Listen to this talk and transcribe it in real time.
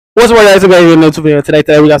What's more guys?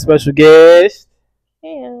 Today we got special guest.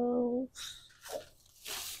 Kill.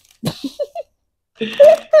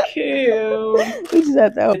 Kill. We just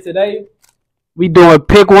have to. Today we doing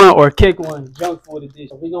pick one or kick one junk food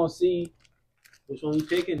edition. We gonna see which one we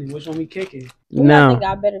picking and which one we kicking. Now, I think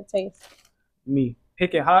got better taste. Me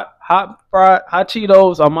picking hot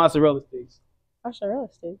Cheetos or mozzarella sticks. Mozzarella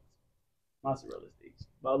sticks. Mozzarella sticks.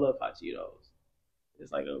 But I love hot Cheetos.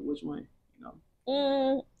 It's like which one, you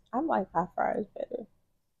know? I like hot fries better.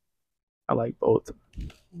 I like both.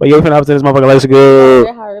 But you finna this motherfucker likes good.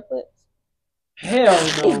 Hot riplets? Hell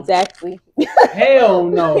no. Exactly. Hell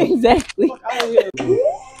no. Exactly. Welcome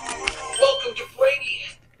to Brady.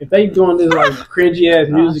 If they doing this like cringy ass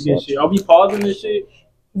music and shit, I'll be pausing this shit.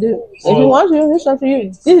 Dude, if you want to, it's up to you.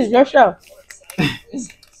 This is your show.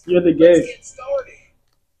 You're the guest. Get started.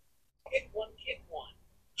 Hit one.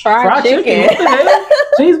 Fried chicken. What the hell?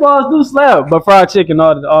 Cheese balls do slap, but fried chicken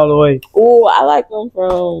all the way. Oh, I like them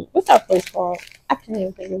from what's that place called? I can't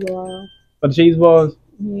even think of it. But the cheese balls.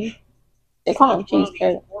 Mm-hmm. They call them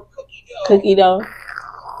cheesecake. Cookie dough.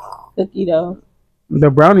 Cookie dough. The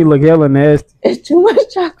brownie look hella nasty. It's too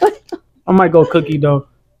much chocolate. I might go cookie dough.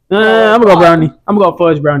 I'm gonna go brownie. I'm gonna go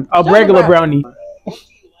fudge brownie. A regular brownie.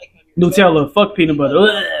 Nutella. Fuck peanut butter.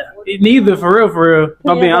 Ugh. Neither for real. If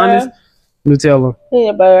I'm being honest. Nutella.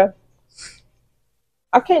 Peanut butter.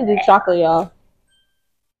 I can't do chocolate, y'all.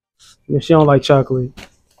 Yeah, she don't like chocolate.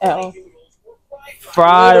 Oh.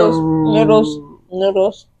 Fried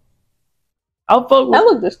Noodles. I'll fuck with. That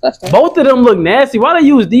look disgusting. Both of them look nasty. Why they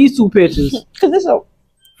use these two pictures? Cause it's a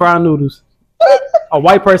fried noodles. A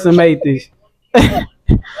white person made this.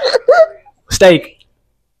 Steak.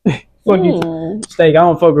 Fuck you. Steak. I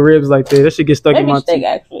don't fuck with ribs like that. That shit get stuck in my steak, teeth.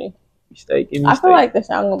 actually. Steak. I feel like the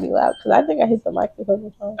sound gonna be loud because I think I hit the mic a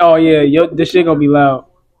couple times. Oh yeah, this shit gonna be loud.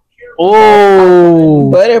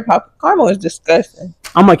 Oh, butter pop caramel is disgusting.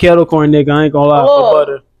 I'm a kettle corn nigga. I ain't gonna lie. For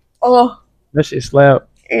butter. Oh, that shit slap.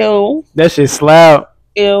 Ew. That shit slap.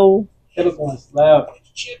 Ew. Kettle corn slap.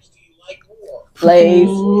 Chips do you like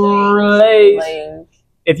more? Lay's.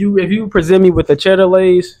 If you present me with the cheddar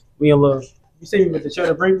Lay's, we in love. You see me with the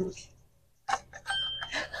cheddar Pringles.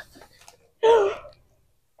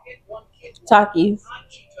 Takis.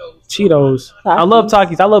 Cheetos. I love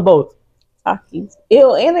Takis. I love both. Takis.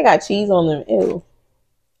 Ew, and they got cheese on them. Ew.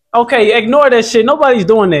 Okay, ignore that shit. Nobody's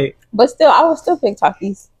doing that. But still, I would still pick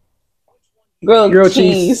Takis. Grilled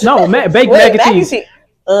cheese. No, baked mac and cheese.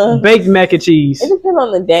 Baked mac and cheese. It depends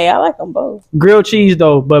on the day. I like them both. Grilled cheese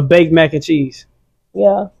though, but baked mac and cheese.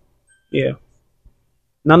 Yeah. Yeah.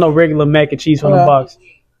 Not no regular mac and cheese from the box.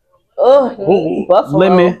 Ugh. Buffalo.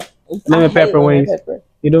 Lemon pepper wings. Pepper.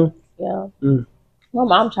 You do? Yeah. My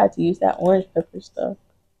mom tried to use that orange pepper stuff.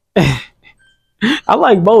 I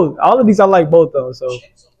like both. All of these I like both though. So.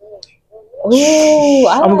 Ooh,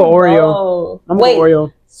 I'm gonna go Oreo. I'm gonna go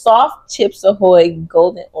Oreo. Soft Chips Ahoy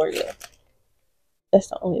Golden Oreo. That's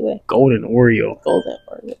the only way. Golden Oreo. Golden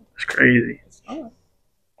Oreo. It's crazy.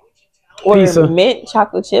 Or pizza. Mint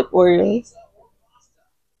chocolate chip Oreos.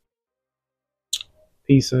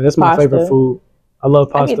 Pizza. That's my favorite food. I love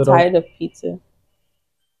pasta. I get tired of pizza.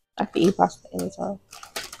 I can eat pasta anytime.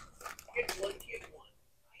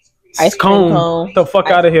 Ice cream cone. Get the fuck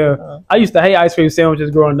out of here. I used to hate ice cream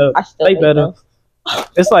sandwiches growing up. They better.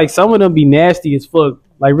 It's like some of them be nasty as fuck.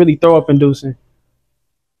 Like really throw up inducing.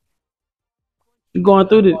 You going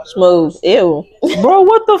through the smooth. Ew. Bro,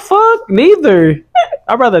 what the fuck? Neither.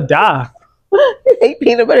 I'd rather die. You hate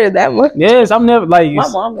peanut butter that much? Yes, I'm never like my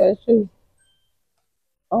mom does too.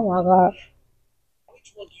 Oh my god.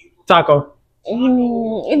 Taco.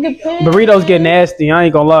 It depends. Burritos get nasty. I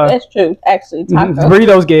ain't gonna lie. That's true. Actually, taco.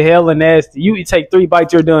 Burritos get hella nasty. You take 3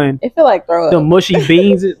 bites, you're done. It feel like throw up. The mushy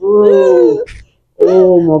beans. Ooh.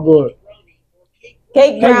 Oh my god.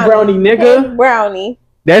 Cake brownie, nigga. Cake brownie.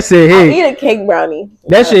 That's it. Hey. I eat a cake brownie.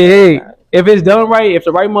 That shit. Hey. If it's done right, if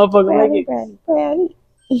the right motherfucker make it, brownie.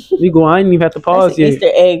 We go. I didn't even have to pause yet.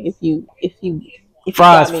 Easter egg. If you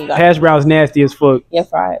fries, hash browns nasty as fuck. Yeah,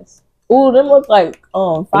 fries. Ooh, them look like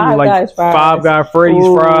Five Guys fries. Five Guys, Freddy's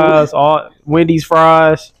fries, all Wendy's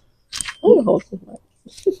fries. Ooh,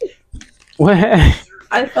 what?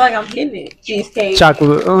 I feel like I'm getting it. Cheesecake.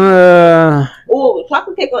 Chocolate. Ooh,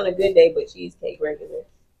 chocolate cake on a good day, but cheesecake regular.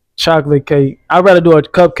 Chocolate cake. I'd rather do a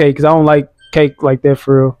cupcake because I don't like cake like that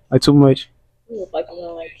for real. Like too much. You look like you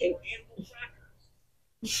don't like cake.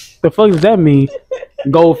 The fuck does that mean?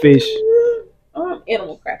 Goldfish.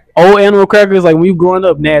 Animal crackers. Old animal crackers, like when you growing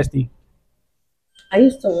up, nasty. I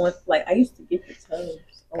used to get the tubs.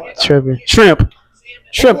 Oh Tripping.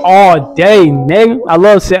 Shrimp all day, nigga. I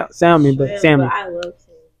love salmon, but salmon. But I love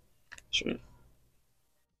salmon. Shrimp.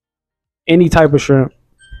 Any type of shrimp.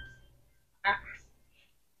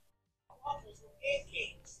 Waffles or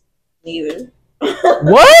pancakes? Neither.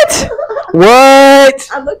 What? What?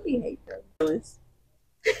 I look you hate them.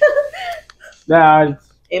 Nah,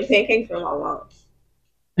 And pancakes from my mom.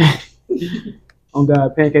 oh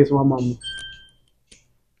God, pancakes with my mama.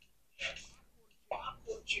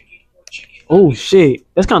 Popcorn chicken or chicken Oh shit,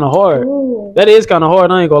 that's kind of hard. Ooh. That is kind of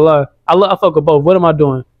hard. I ain't gonna lie. I fuck with both. What am I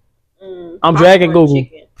doing? I'm dragging Popcorn Google.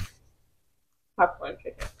 chicken. Popcorn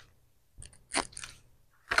chicken.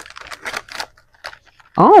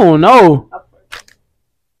 I don't know. Popcorn chicken.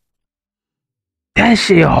 That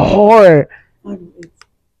shit hard. Mm-hmm.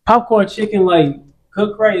 Popcorn chicken, like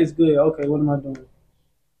cooked right, is good. Okay, what am I doing?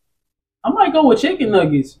 I might go with chicken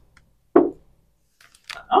nuggets. I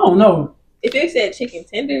don't know. If they said chicken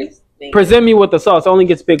tenders, then Present me with the sauce. I only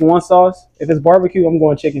get to pick one sauce. If it's barbecue, I'm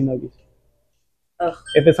going chicken nuggets. Ugh.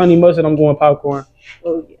 If it's honey mustard, I'm going popcorn.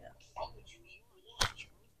 oh yeah. What would you eat for lunch?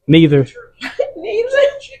 Neither.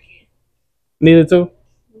 Neither. Chicken. Neither too.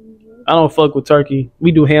 I don't fuck with turkey.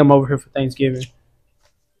 We do ham over here for Thanksgiving.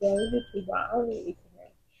 Yeah, we do too, but I don't really eat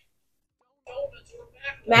Donuts or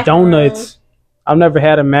macaroni. Donuts. I've never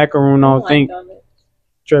had a macaroon. I don't think. Donuts.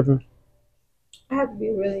 Tripping. I have to be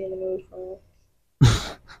really in the mood for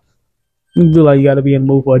it. You feel like you gotta be in the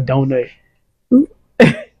mood for a donut.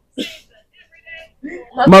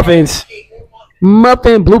 Muffins.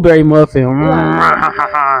 Muffin, blueberry muffin.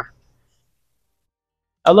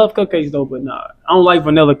 I love cupcakes though, but nah. I don't like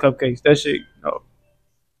vanilla cupcakes. That shit, no.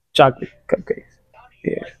 Chocolate cupcakes.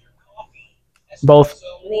 Yeah. Both.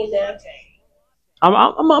 Neither. I'm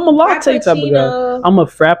a latte type of guy. Frappuccino. I'm a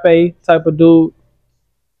frappe type of dude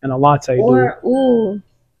and a latte dude. Or ooh,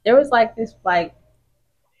 there was like this like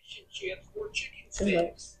Fish and chips or chicken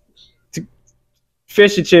sticks?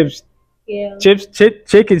 Fish and chips. yeah.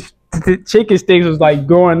 Chicken sticks was like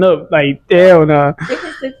growing up. Like, hell nah.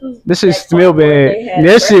 Chicken sticks was This shit that smell time where bad. they had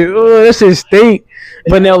That shit, that shit stink.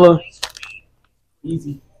 Vanilla. Ice cream.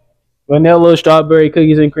 Easy. Vanilla, strawberry,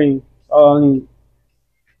 cookies and cream. Oh, I need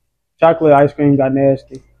chocolate ice cream got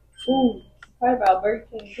nasty. Ooh, probably about Burger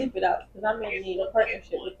King. Dip it out because I'm gonna need a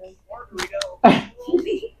partnership with them. Margarito.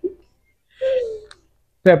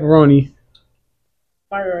 Pepperoni.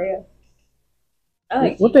 Margarita. I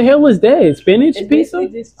like What the hell is that? Spinach It's pizza? basically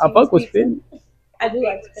just I cheese fuck with pizza. spinach. I do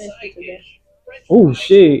like spinach pizza. Though. Oh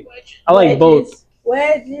shit. I like both.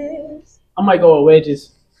 Wedges. I might go with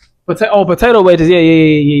wedges. Potato wedges. Yeah.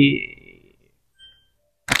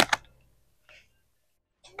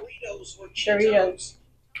 Doritos or Doritos. Cheetos?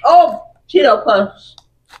 Oh, Cheeto puffs.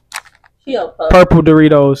 Cheeto puffs. Purple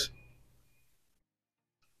Doritos.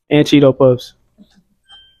 And Cheeto Puffs.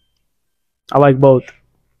 I like both.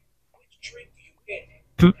 Which drink do you pick?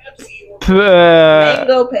 Pepsi or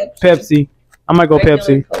Mango Pepsi. Pepsi. I might go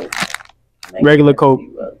Pepsi. Coke. Regular Coke.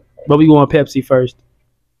 But we going Pepsi first.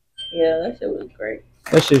 Yeah, that shit was great.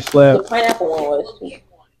 That shit The slap. pineapple one was too.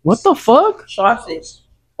 What the fuck? Sausage.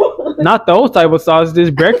 Not those type of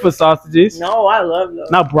sausages. Breakfast sausages. No, I love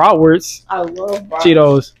those. Not bratwursts. I love broccoli.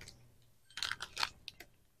 Cheetos.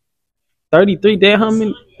 33. Damn, how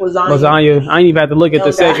many? Lasagna. I ain't even have to look at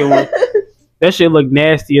the second one. That shit look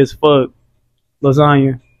nasty as fuck.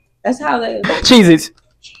 Lasagna. That's how they Cheez-Its.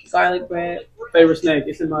 garlic bread. Favorite snack.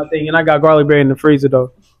 It's in my thing. And I got garlic bread in the freezer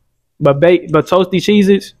though. But toasty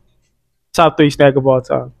Cheez-Its, top 3 snack of all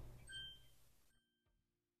time.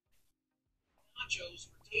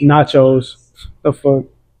 Nachos. The fuck.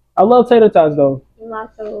 I love tater tots though.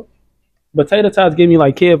 Nacho. But tater tots give me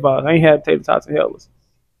like kid vibes. I ain't had tater tots in hellas.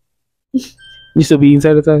 You still be eating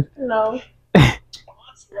tater tots? No.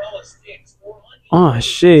 mozzarella sticks or onion Oh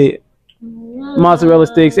shit. Mozzarella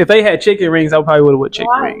sticks. If they had chicken rings, I probably would have went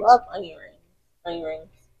chicken I rings. love onion rings. Onion rings.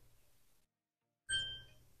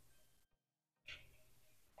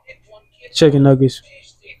 and 1 kid Chicken nuggets. fish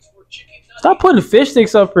sticks or chicken nuggets? Stop putting fish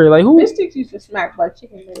sticks up here. Like who Fish sticks used to smack like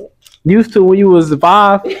chicken bread. used to when you was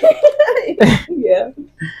 5? Yeah.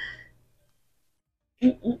 What do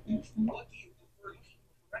you prefer to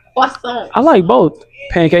eat? Croissant. I like both.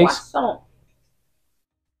 Pancakes. Croissant.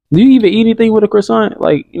 Do you even eat anything with a croissant?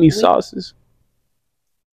 Like any sauces?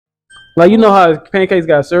 Like you know how pancakes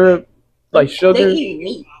got syrup, like sugar. They eat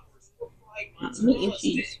meat. Meat and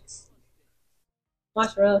cheese.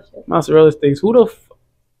 Mozzarella shit. Mozzarella sticks. Who the?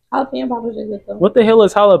 Jalapeno poppers are good though. What the hell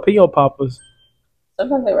is jalapeno poppers?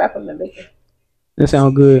 Sometimes they wrap them in bacon. That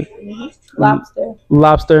sound good. Lobster.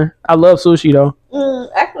 Lobster. I love sushi though.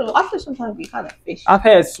 Actually, lobster sometimes be kind of fishy. I've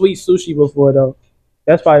had sweet sushi before though.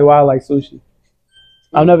 That's probably why I like sushi.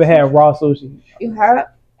 I've never had raw sushi. You have it?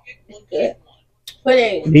 Good.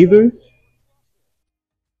 Pudding. Neither.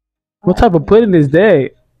 What type of pudding is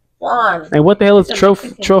that? Flan. And what the hell is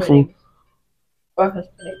truffle? Breakfast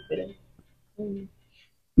pudding.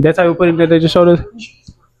 That's how you put it that they just showed us?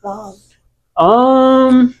 Flan.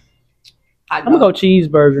 I'm gonna go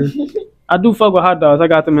cheeseburger. I do fuck with hot dogs. I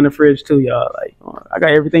got them in the fridge too, y'all. Like, I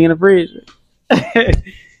got everything in the fridge.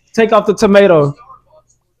 Take off the tomato.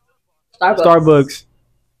 Starbucks.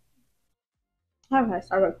 I haven't had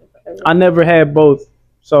Starbucks in forever. I never had both,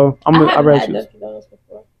 so I haven't had choose. Dunkin' Donuts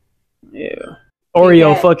before. Yeah.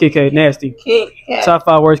 Oreo, Kat. fuck Kit Kat, nasty. Kit Kat. Top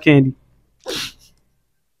 5 worst candy.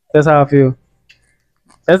 That's how I feel.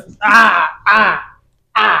 That's my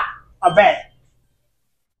bad.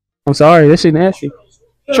 I'm sorry, that shit nasty.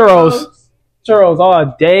 Churros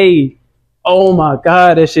all day. Oh my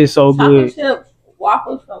god, that shit's so good. Chocolate chip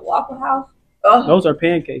waffles from Waffle House. Oh, Those are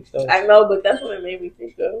pancakes though. I know, but that's what it made me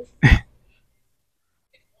think of.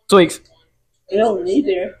 Twix. No,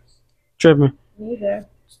 neither. Tripping. Neither.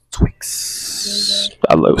 Twix.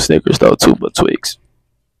 I love Snickers though too, but Twix.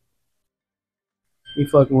 You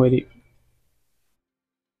fucking with it.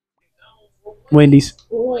 Wendy's.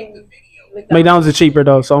 Ooh, McDonald's is cheaper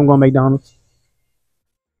though, so I'm going McDonald's.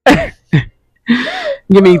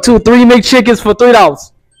 Give me 2-3 McChickens for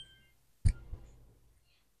 $3.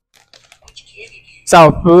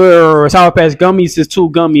 Sour Patch gummies is 2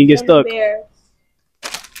 gummy and get stuck. Bear.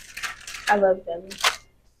 I love them.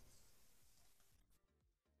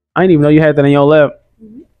 I didn't even know you had that in your lap.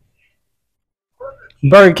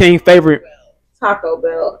 Burger King favorite Taco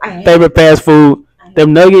Bell. I hate favorite fast food.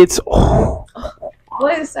 Them nuggets. Oh,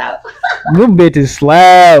 What is that? them bitches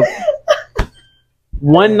slab.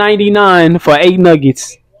 $1.99 for 8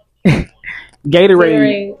 nuggets.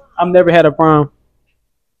 Gatorade. I've never had a prom.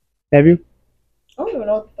 Have you? I don't even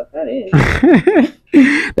know what the fuck that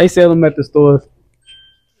is. They sell them at the stores.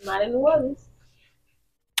 Not in New Orleans.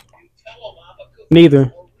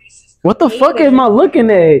 Neither. What the fuck am I looking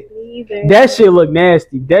at? Neither. That shit look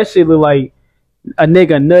nasty. That shit look like a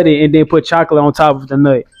nigga nutted and then put chocolate on top of the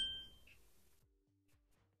nut.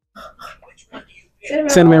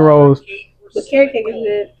 Cinnamon rolls. The carrot cake is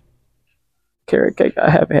good. Carrot cake. I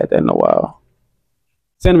haven't had that in a while.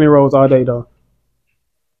 Cinnamon rolls all day though.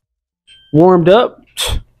 Warmed up?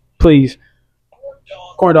 Please.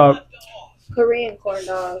 Corn dog. Korean corn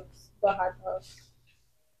dogs. But hot dogs.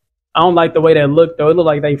 I don't like the way that looked though. It looked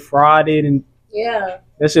like they fried it and Yeah.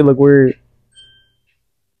 that shit look weird.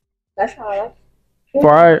 That's how I like it.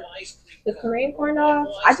 Fried? The Korean corn dogs.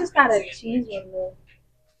 I just got a cheese one though.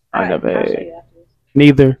 I never I'll show had. you after this.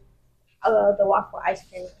 Neither. I love the waffle ice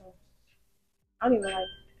cream. I don't even like.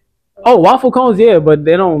 Oh, waffle cones, yeah, but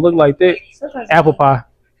they don't look like that. Sometimes Apple pie.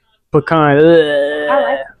 Pecan. Ugh. I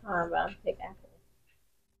like pecan, but I'm pick apple.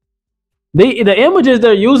 The images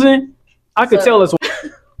they're using, I could tell it's.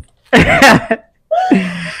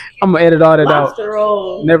 I'm gonna edit all that out. Lobster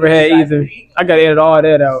roll. Never had either. I gotta edit all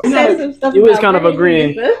that out. Say some stuff You was about kind of bread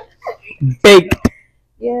agreeing. and Baked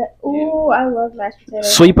Yeah. Ooh, I love mashed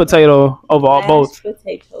potatoes. sweet potato over all both. Mashed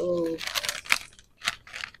potatoes.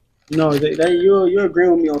 No, you're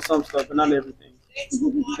agreeing with me on some stuff, but not everything.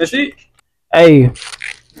 That's it. Hey,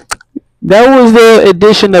 that was the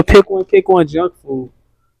edition of Pick One Junk Food.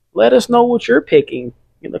 Let us know what you're picking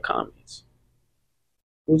in the comments.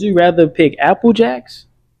 Would you rather pick Apple Jacks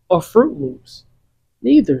or Fruit Loops?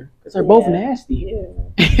 Neither, because they're both nasty.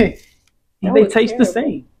 Yeah. And That they was taste the terrible.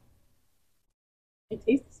 same. They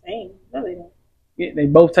taste the same. No, they don't. Yeah, they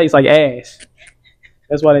both taste like ass.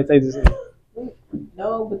 That's why they taste the same.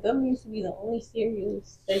 No, but them used to be the only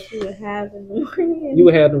cereals that you would have in the morning. You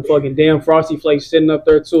would have them fucking damn Frosty Flakes sitting up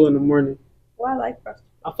there too in the morning. Well, I like Frosted.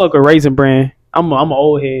 I fuck with Raisin Bran. I'm an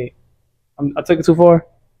old head. I took it too far.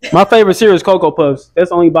 My favorite cereal is Cocoa Puffs. That's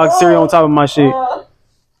the only box of cereal on top of my shit.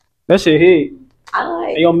 That shit hit. I like.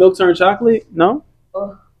 And your milk turned chocolate? No?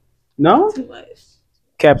 Oh, No? too much.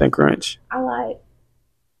 Captain Crunch. I like.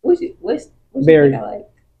 Which Berry. you think I like?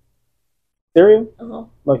 Cereal? Uh-huh.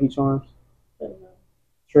 Lucky Charms. I don't know.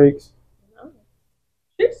 Tricks. No.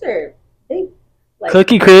 Tricks are they like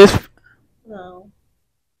Cookie Crisp. no.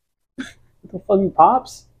 What the fuck you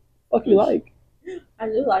Pops? Fuck you like? I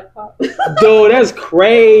do like pop. Dude, that's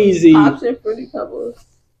crazy. Pops and Fruity Pebbles.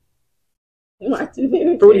 My two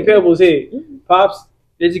favorite. Fruity cereals. Pebbles hit. Pops,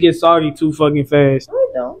 they just get soggy too fucking fast. No,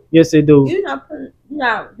 I don't. Yes, they do. You're not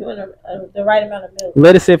doing the right amount of milk.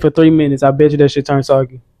 Let it sit for 3 minutes. I bet you that shit turn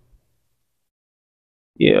soggy.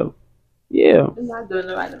 Yeah. Yeah. You're not doing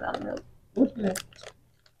the right amount of milk. What's milk?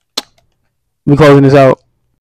 We closing this out.